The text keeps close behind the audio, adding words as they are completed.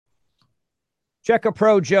Check a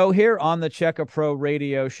Pro Joe here on the Check a Pro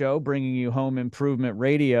radio show, bringing you home improvement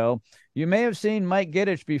radio. You may have seen Mike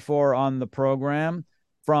Giddich before on the program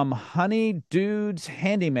from Honey Dudes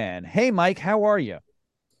Handyman. Hey, Mike, how are you?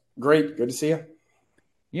 Great. Good to see you.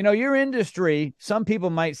 You know, your industry, some people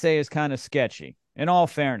might say is kind of sketchy. In all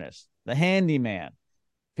fairness, the handyman.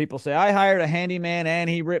 People say, I hired a handyman and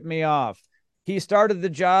he ripped me off. He started the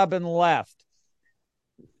job and left.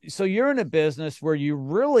 So you're in a business where you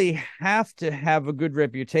really have to have a good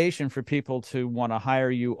reputation for people to want to hire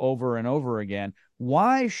you over and over again.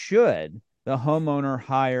 Why should the homeowner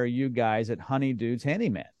hire you guys at Honey Dudes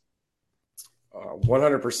Handyman?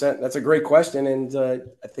 100%. That's a great question. And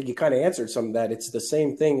I think you kind of answered some of that. It's the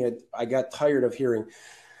same thing that I got tired of hearing.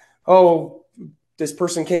 Oh, this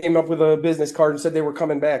person came up with a business card and said they were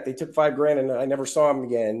coming back. They took 5 grand and I never saw them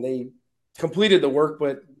again. They completed the work,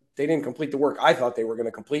 but they didn't complete the work I thought they were going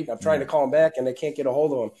to complete. And I'm trying Yeah. to call them back and I can't get a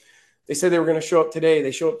hold of them. They said they were going to show up today.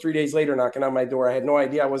 They show up 3 days later knocking on my door. I had no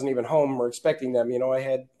idea. I wasn't even home or expecting them. I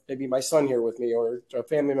had maybe my son here with me or a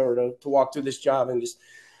family member to walk through this job, and just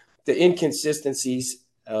the inconsistencies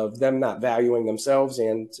of them not valuing themselves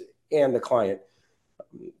and the client.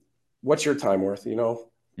 What's your time worth?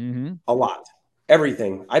 Mm-hmm. A lot.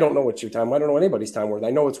 Everything. I don't know what's your time. I don't know anybody's time worth.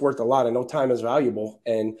 I know it's worth a lot. I know time is valuable.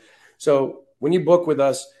 And so when you book with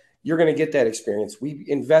us, you're going to get that experience. We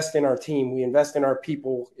invest in our team. We invest in our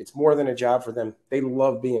people. It's more than a job for them. They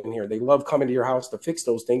love being here. They love coming to your house to fix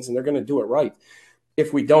those things, and they're going to do it right.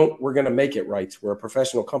 If we don't, we're going to make it right. We're a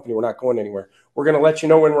professional company. We're not going anywhere. We're going to let you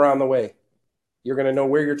know when we're on the way. You're going to know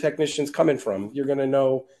where your technician's coming from. You're going to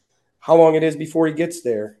know how long it is before he gets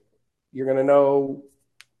there. You're going to know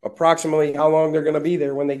approximately how long they're going to be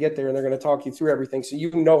there when they get there, and they're going to talk you through everything so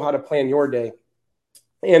you know how to plan your day.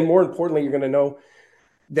 And more importantly, you're going to know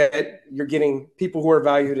that you're getting people who are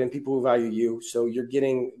valued and people who value you. So you're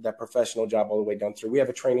getting that professional job all the way down through. We have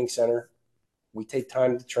a training center. We take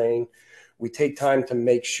time to train. We take time to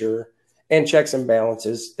make sure, and checks and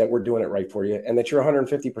balances, that we're doing it right for you and that you're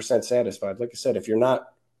 150% satisfied. Like I said, if you're not,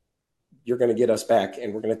 you're going to get us back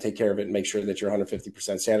and we're going to take care of it and make sure that you're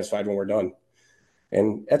 150% satisfied when we're done.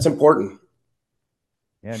 And that's important.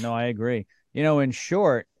 Yeah, no, I agree. In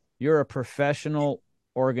short, you're a professional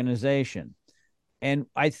organization. And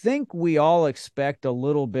I think we all expect a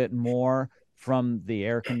little bit more from the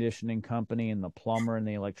air conditioning company and the plumber and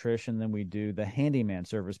the electrician than we do the handyman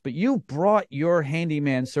service. But you brought your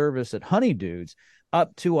handyman service at Honey Dudes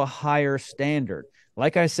up to a higher standard.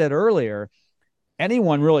 Like I said earlier,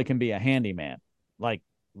 anyone really can be a handyman. Like,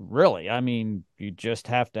 really. I mean, you just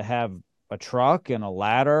have to have a truck and a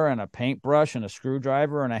ladder and a paintbrush and a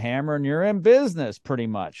screwdriver and a hammer, and you're in business pretty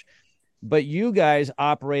much. But you guys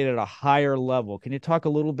operate at a higher level. Can you talk a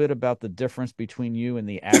little bit about the difference between you and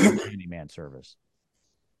the average handyman service?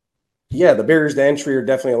 Yeah, the barriers to entry are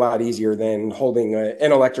definitely a lot easier than holding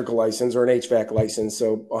an electrical license or an HVAC license.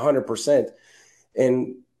 So 100%.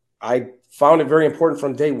 And I found it very important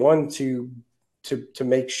from day one to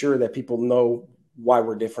make sure that people know why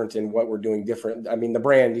we're different and what we're doing different. I mean, the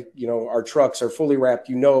brand, our trucks are fully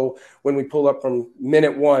wrapped. When we pull up from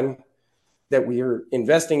minute one that we are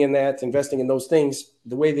investing in that, investing in those things,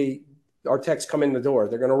 the way our techs come in the door,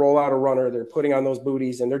 they're going to roll out a runner, they're putting on those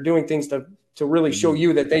booties, and they're doing things to really show Mm-hmm.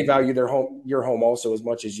 you that they value your home also as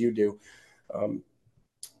much as you do. Um,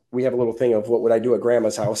 we have a little thing of what would I do at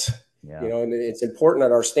grandma's house, Yeah. and it's important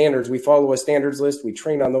that our standards, we follow a standards list, we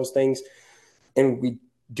train on those things, and we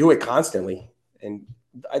do it constantly. And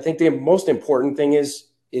I think the most important thing is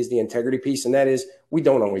the integrity piece, and that is we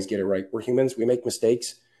don't always get it right. We're humans, we make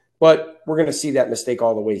mistakes, but we're going to see that mistake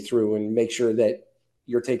all the way through and make sure that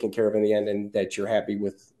you're taken care of in the end and that you're happy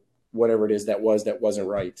with whatever it is that wasn't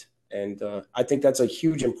right. And I think that's a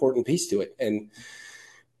huge important piece to it. And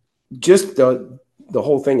just the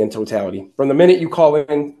whole thing in totality, from the minute you call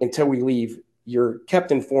in until we leave, you're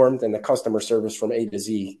kept informed, and the customer service from A to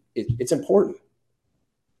Z, it's important.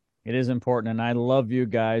 It is important. And I love you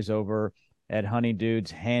guys over at Honey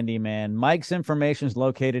Dudes Handyman. Mike's information is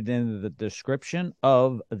located in the description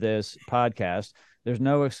of this podcast. There's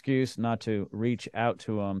no excuse not to reach out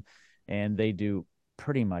to them, and they do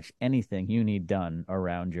pretty much anything you need done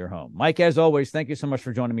around your home. Mike, as always, thank you so much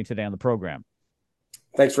for joining me today on the program.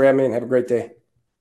 Thanks for having me and have a great day.